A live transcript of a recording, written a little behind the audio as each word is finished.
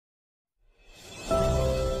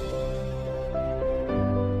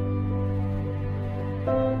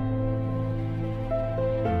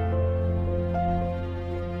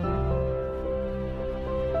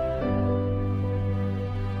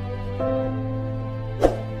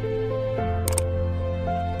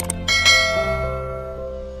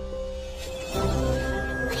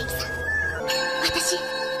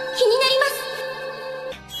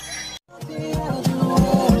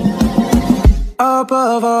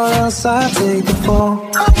above or else I take the fall.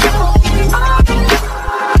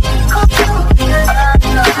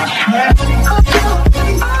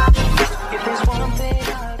 If there's one thing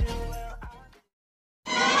I do.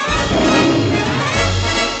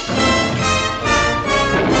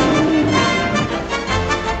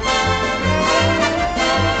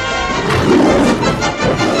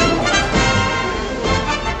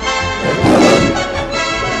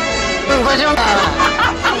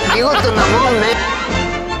 이것도 나무네.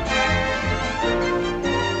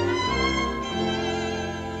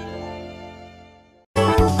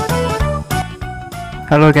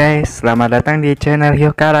 Halo guys, selamat datang di channel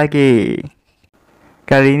Hyouka lagi.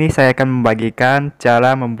 Kali ini saya akan membagikan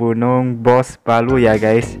cara membunuh bos baru ya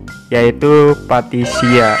guys, yaitu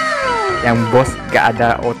Patissia, yang bos gak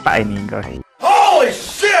ada otak ini guys. Holy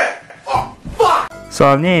shit! Oh, fuck!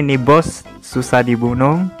 Soalnya ini bos susah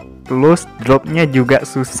dibunuh, terus dropnya juga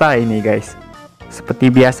susah ini guys.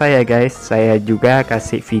 Seperti biasa ya guys, saya juga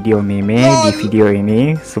kasih video meme di video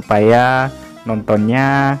ini supaya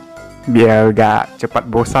nontonnya biar gak cepat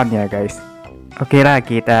bosan ya guys. Oke lah,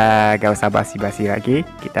 kita gak usah basi-basi lagi,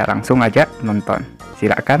 kita langsung aja nonton.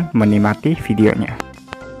 Silakan menikmati videonya.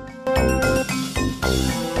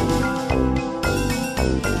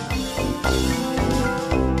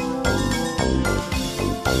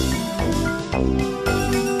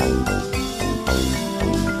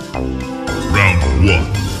 Round 1,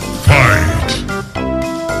 fight!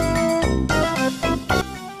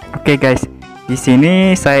 Oke guys, di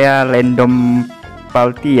sini saya random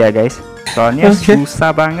party ya guys. Soalnya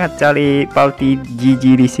susah banget cari party GG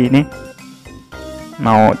di sini.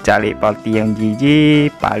 Mau cari party yang GG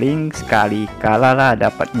paling sekali kalah lah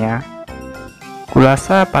dapatnya.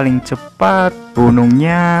 Kurasa paling cepat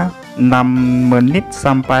bunuhnya 6 menit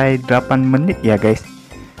sampai 8 menit ya guys.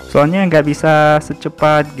 Soalnya nggak bisa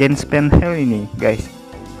secepat Genspan Hell ini guys.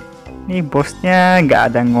 Ini bosnya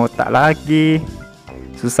nggak ada ngotak lagi,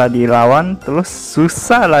 susah dilawan, terus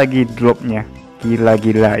susah lagi dropnya.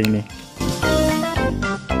 Gila-gila ini.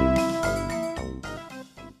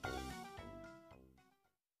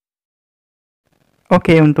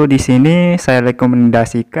 Oke, untuk di sini saya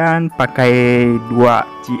rekomendasikan pakai 2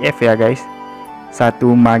 GF ya guys.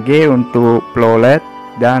 Satu mage untuk flowlet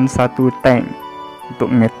dan satu tank untuk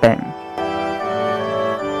ngetank.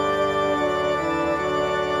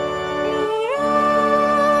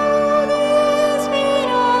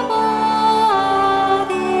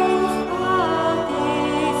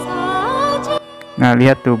 Nah,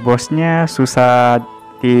 lihat tuh bosnya susah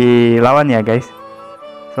dilawan ya guys.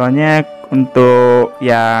 Soalnya untuk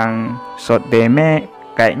yang short damage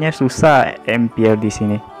kayaknya susah MPL di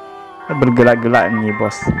sini. Bergerak-gerak nih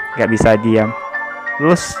bos, nggak bisa diam.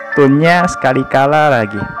 Terus stunnya sekali kalah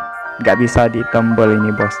lagi, nggak bisa ditembel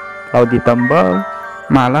ini bos. Kalau ditembel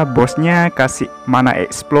malah bosnya kasih mana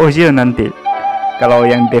explosion nanti. Kalau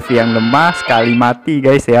yang dev yang lemah sekali mati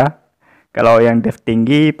guys ya. Kalau yang dev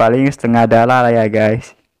tinggi paling setengah darah lah ya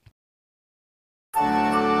guys.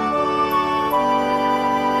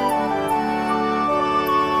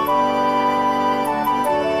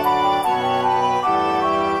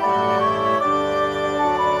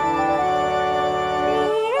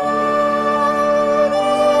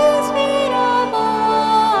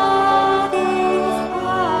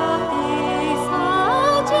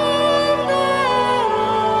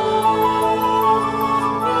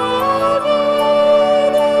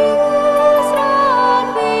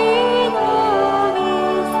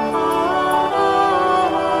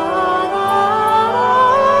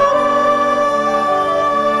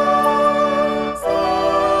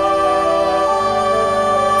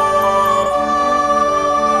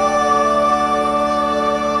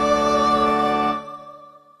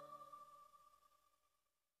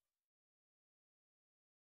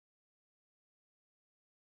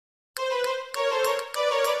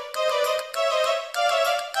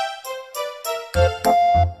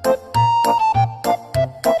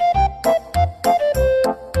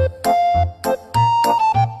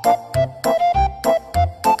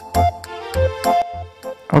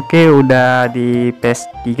 Oke, udah di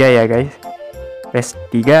PS3 ya guys.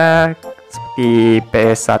 PS3 seperti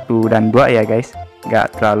PS1 dan 2 ya guys,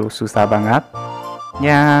 nggak terlalu susah banget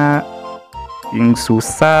ya. Yang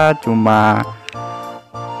susah cuma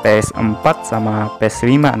PS4 sama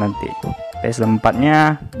PS5 nanti. PS4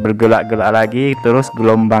 nya bergerak-gerak lagi, terus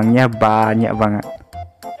gelombangnya banyak banget.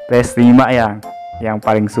 PS5 yang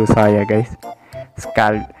paling susah ya guys.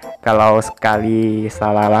 Kalau sekali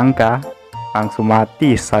salah langkah langsung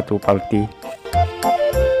mati satu party.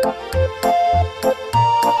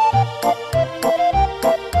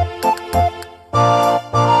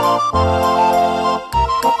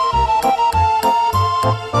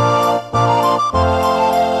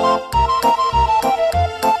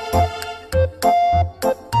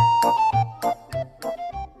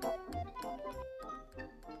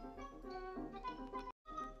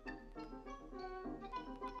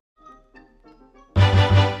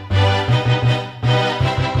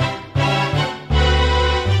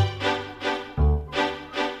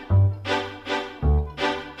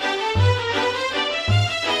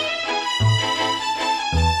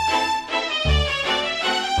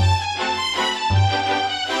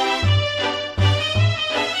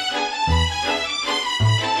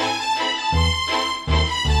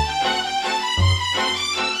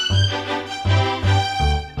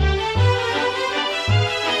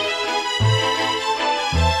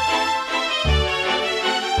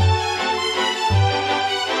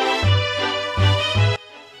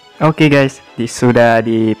 Oke guys, sudah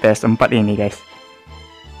di PS4 ini guys.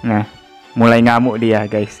 Nah, mulai ngamuk dia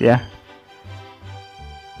guys ya.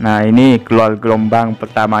 Nah, ini keluar gelombang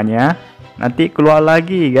pertamanya, nanti keluar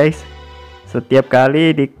lagi guys. Setiap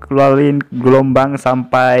kali dikeluarin gelombang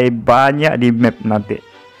sampai banyak di map nanti.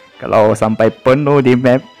 Kalau sampai penuh di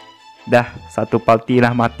map, dah satu party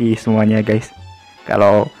lah mati semuanya guys.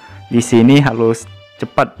 Kalau di sini harus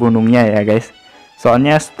cepat bunuhnya ya guys.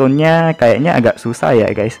 Soalnya stone-nya kayaknya agak susah ya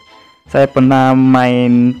guys. Saya pernah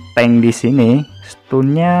main tank di sini,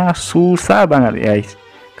 stone-nya susah banget guys.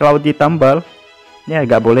 Kalau ditambal, ya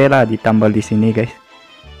agak boleh lah ditambal di sini guys.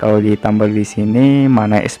 Kalau ditambal di sini,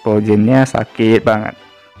 mana explosionnya sakit banget.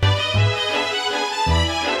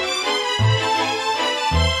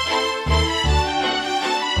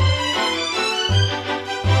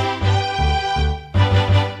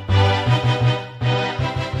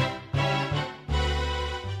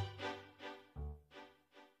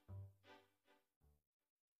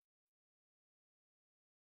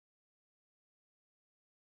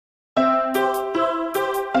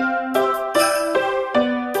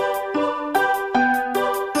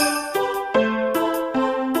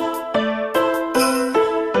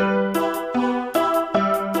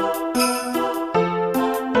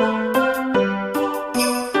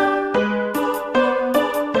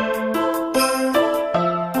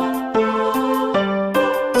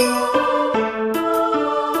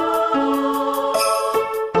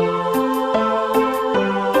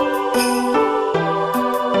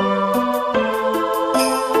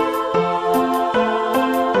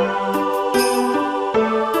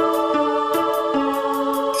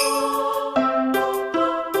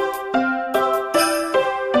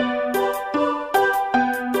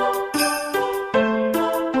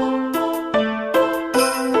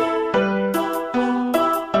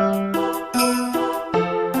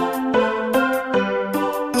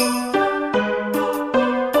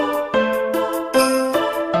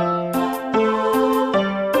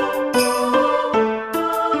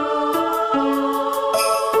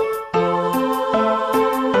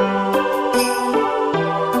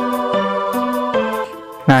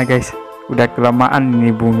 Nah guys, udah kelamaan ini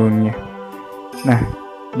bunuhnya. Nah,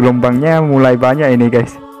 gelombangnya mulai banyak ini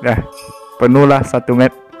guys. Dah penuh lah satu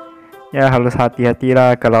map. Ya harus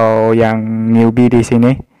hati-hatilah kalau yang newbie di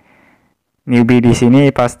sini. Newbie di sini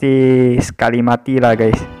pasti sekali mati lah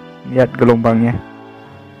guys. Lihat gelombangnya.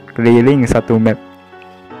 Keliling satu map.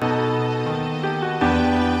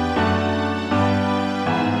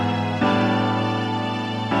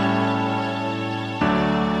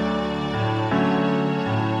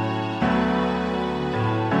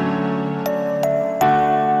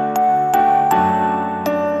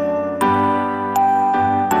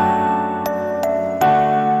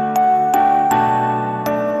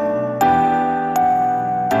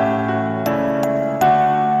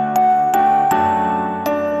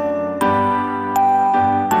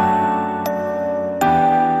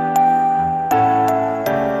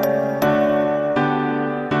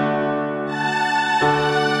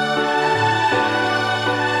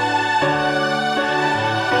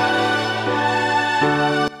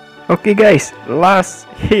 Oke guys, last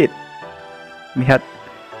hit. Lihat,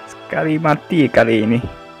 sekali mati kali ini.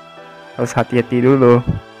 Harus hati-hati dulu.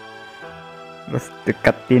 Terus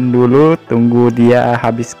deketin dulu, tunggu dia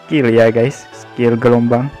habis skill ya guys. Skill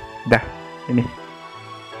gelombang. Dah, ini.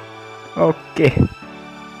 Oke.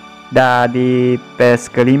 Dah di phase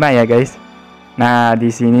kelima ya guys. Nah, di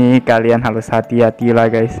sini kalian harus hati-hati lah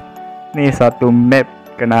guys. Nih satu map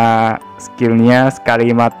kena skillnya sekali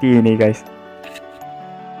mati ini guys.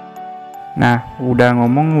 Nah, udah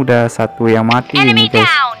ngomong udah satu yang mati ini guys.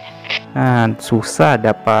 Nah, susah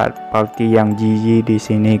dapat party yang GG di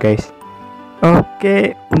sini guys.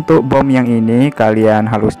 Oke, untuk bom yang ini kalian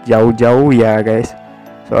harus jauh-jauh ya guys.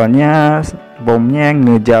 Soalnya bomnya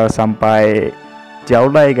ngejar sampai jauh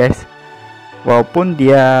lah guys. Walaupun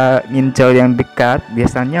dia ngincer yang dekat,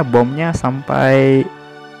 biasanya bomnya sampai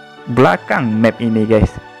belakang map ini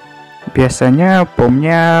guys. Biasanya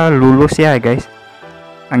bomnya lulus ya guys.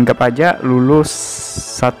 Anggap aja lulus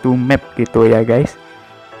satu map gitu ya guys.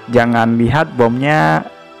 Jangan lihat bomnya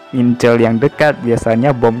ngincer yang dekat,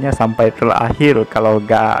 biasanya bomnya sampai terakhir kalau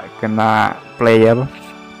gak kena player.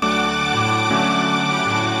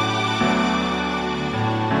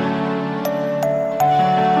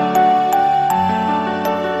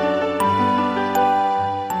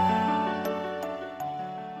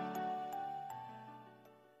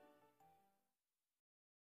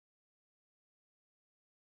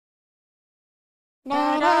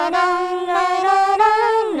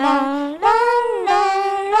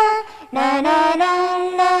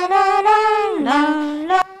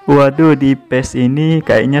 Waduh, di PES ini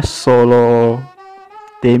kayaknya solo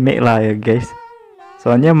damage lah ya guys.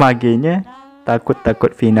 Soalnya magenya takut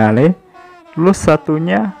finale. Terus satu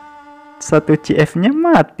CF-nya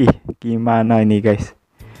mati. Gimana ini guys?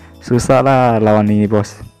 Susah lah lawan ini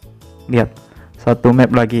bos. Lihat, satu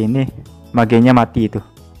map lagi ini magenya mati itu.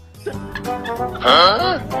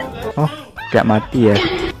 Oh, gak mati ya.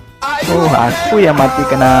 Oh, aku yang mati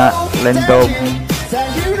kena random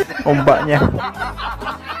ombaknya.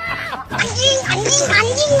 Anjing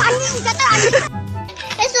kata anjing.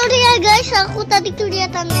 Sorry ya guys, aku tadi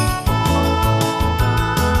kelihatan.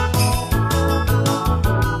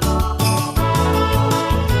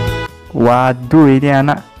 Waduh, ini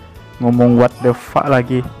anak ngomong what the fuck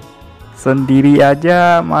lagi. Sendiri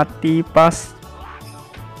aja mati pas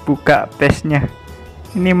buka PES-nya.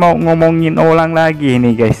 Ini mau ngomongin orang lagi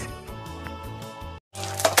nih guys.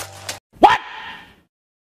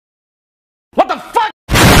 What the fuck?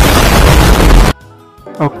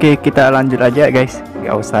 Oke, kita lanjut aja guys.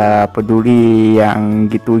 Gak usah peduli yang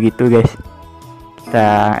gitu-gitu guys.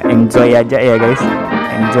 Kita enjoy aja ya guys.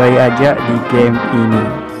 Enjoy aja di game ini.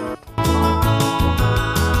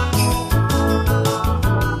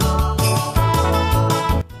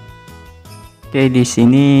 Oke, di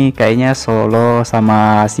sini kayaknya solo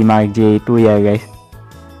sama si Magje itu ya guys.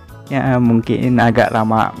 Ya mungkin agak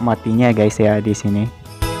lama matinya guys ya di sini.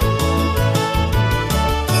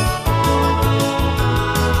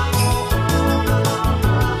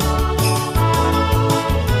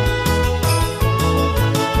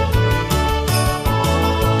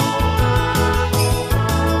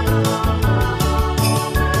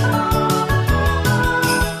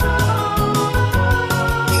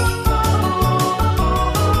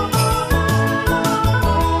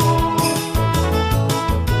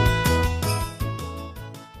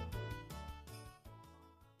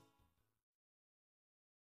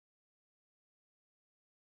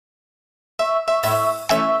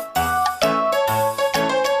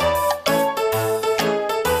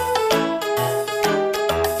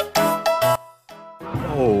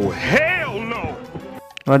 Oh, hell no!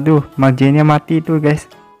 Waduh, maginya mati tuh guys.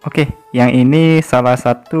 Oke, yang ini salah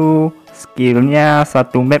satu skillnya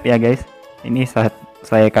satu map ya guys. Ini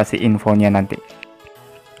saya kasih infonya nanti.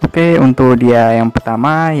 Oke, untuk dia yang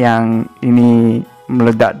pertama, yang ini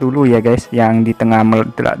meledak dulu ya guys. Yang di tengah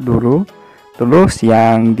meledak dulu. Terus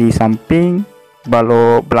yang di samping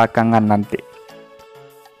balok belakangan nanti.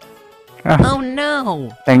 Oh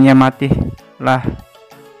no. Tanknya mati lah.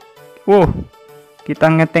 Wow, kita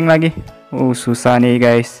ngeteng lagi. Susah nih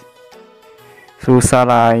guys. Susah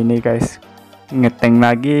lah ini guys. Ngeteng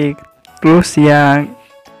lagi. Terus yang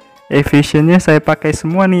efficientnya saya pakai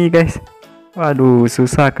semua nih guys. Waduh,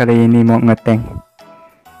 susah kali ini mau ngeteng.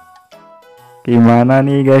 Gimana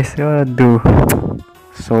nih guys? Waduh,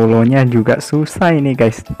 solonya juga susah ini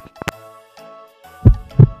guys.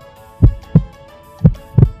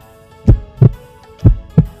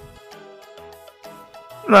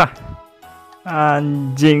 Lah,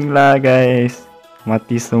 anjing lah guys,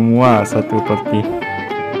 mati semua satu peti.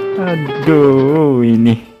 Aduh,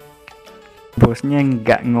 ini bosnya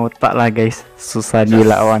nggak ngotak lah guys, susah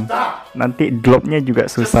dilawan. Nanti dropnya juga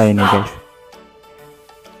susah ini guys.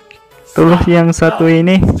 Terus yang satu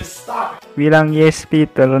ini bilang YSP,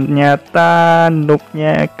 ternyata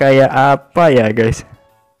noobnya kayak apa ya guys.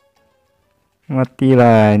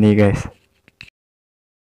 Matilah ini guys.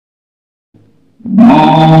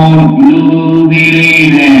 Don't you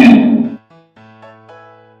believe it?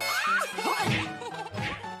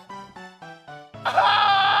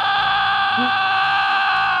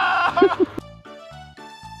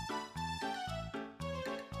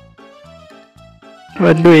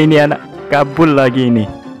 Waduh, ini anak kabul lagi ini.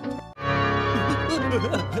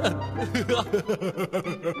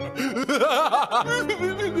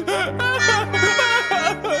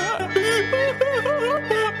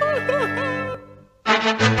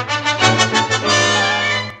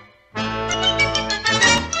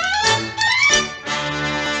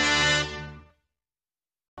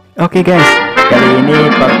 Oke guys, kali ini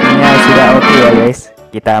partinya sudah oke ya guys.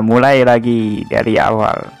 Kita mulai lagi dari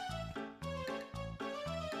awal.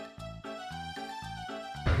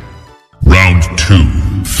 Round 2,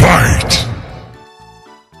 fight!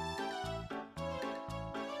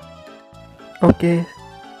 Oke,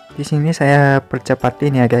 di sini saya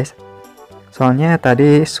percepatin ya guys. Soalnya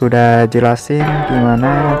tadi sudah jelasin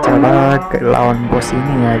gimana cara lawan bos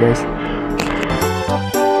ini ya guys.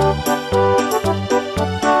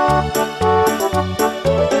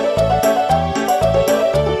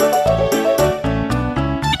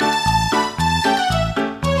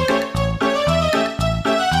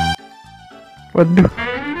 Waduh,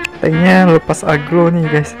 tanknya lepas agro nih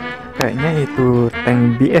guys. Kayaknya itu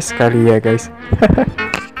tank BS kali ya guys.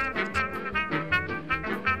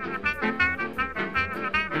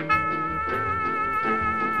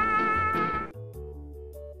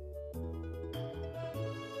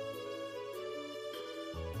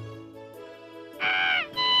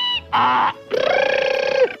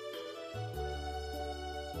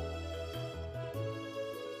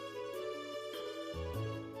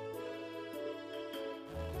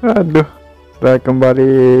 Aduh, sudah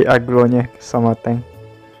kembali agronya sama tank.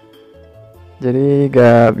 Jadi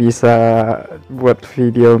gak bisa buat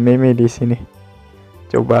video meme di sini.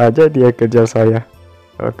 Coba aja dia kejar saya.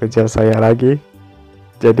 Kalau kejar saya lagi,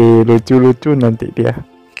 jadi lucu-lucu nanti dia.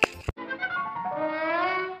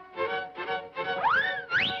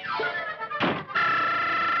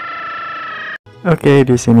 Oke,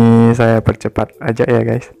 di sini saya percepat aja ya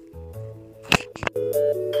guys.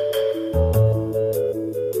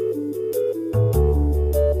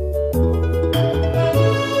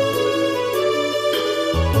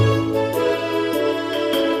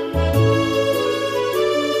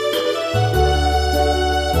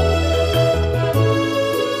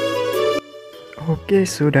 Oke,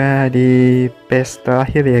 sudah di phase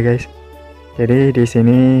terakhir ya guys. Jadi di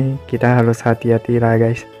sini kita harus hati-hati lah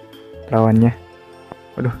guys lawannya.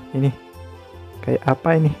 Waduh, ini kayak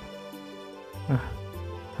apa ini?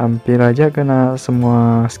 Hampir aja kena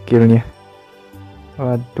semua skillnya.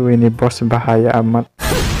 Waduh, ini bos bahaya amat.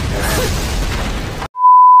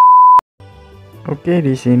 Oke,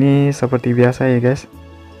 di sini seperti biasa ya guys.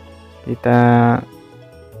 Kita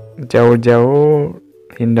jauh-jauh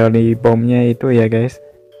hindari bomnya itu ya guys,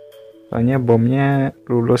 soalnya bomnya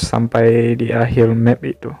lulus sampai di akhir map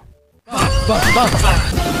itu.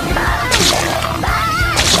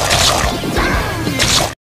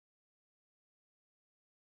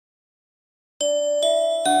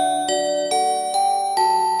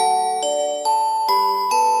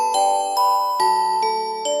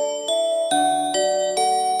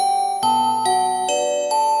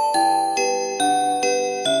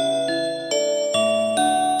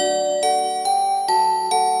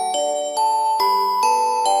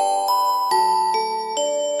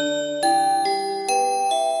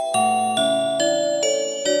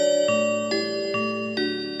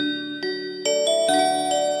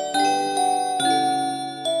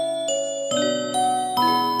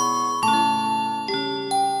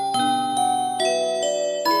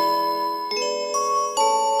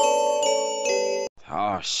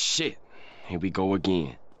 Oh shit, here we go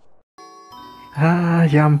again.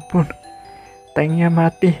 Ya ampun, tanknya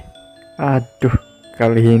mati. Aduh,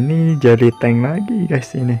 kali ini jadi tank lagi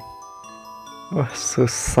guys ini. Wah,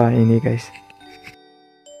 susah ini guys.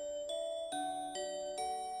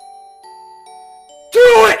 Do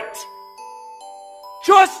it!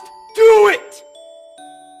 Just do it!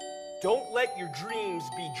 Don't let your dreams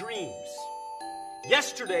be dreams.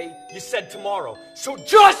 Yesterday, you said tomorrow, so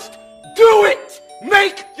just do it!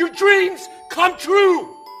 Make your dreams come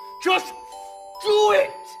true! Just do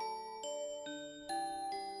it!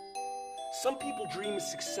 Some people dream of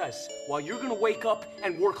success while you're gonna wake up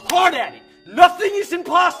and work hard at it. Nothing is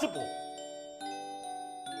impossible!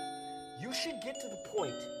 You should get to the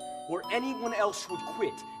point where anyone else would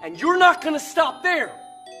quit, and you're not gonna stop there!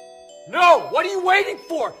 No! What are you waiting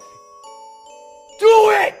for? Do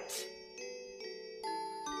it!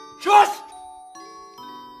 Just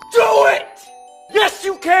do it! Yes,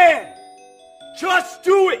 you can! Just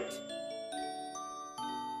do it!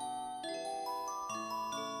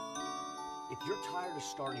 If you're tired of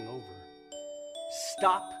starting over,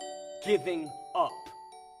 stop giving up.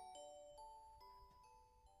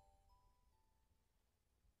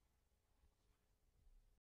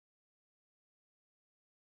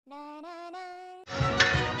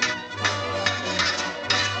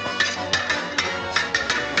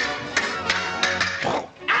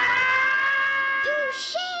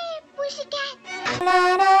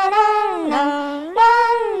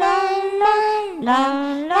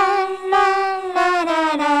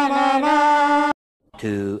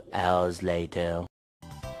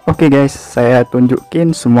 Oke guys, saya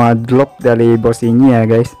tunjukin semua drop dari bos ini ya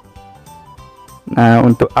guys. Nah,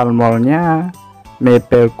 untuk armornya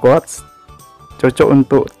maple quartz, cocok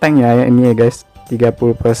untuk tank ya ini ya guys,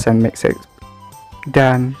 30% max XP.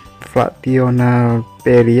 Dan fractional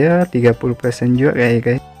barrier 30% juga ya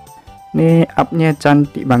guys. Ini upnya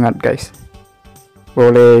cantik banget guys,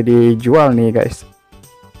 boleh dijual nih guys.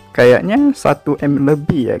 Kayaknya 1M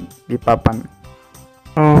lebih ya di papan.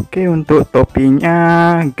 Oke, untuk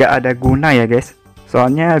topinya gak ada guna ya guys,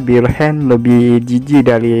 soalnya beer hand lebih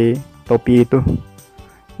jijik dari topi itu.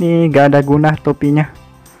 Nih gak ada guna topinya.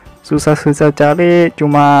 susah-susah cari,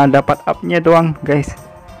 cuma dapat up-nya doang guys.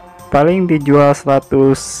 Paling dijual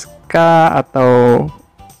 100k atau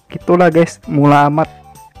gitulah guys, murah amat.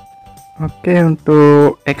 Oke,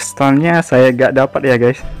 untuk ekstranya saya gak dapat ya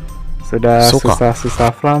guys. Sudah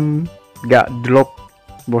susah-susah farm gak drop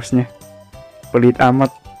bosnya, pelit amat.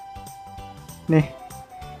 Nih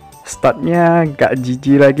statnya gak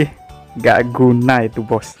jijik lagi, gak guna itu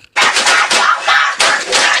bos.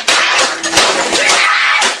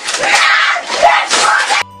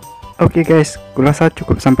 Oke guys, kurasa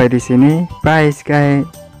cukup sampai di sini. Bye guys,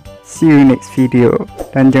 see you next video.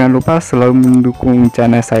 Dan jangan lupa selalu mendukung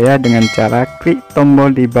channel saya dengan cara klik tombol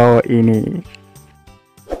di bawah ini.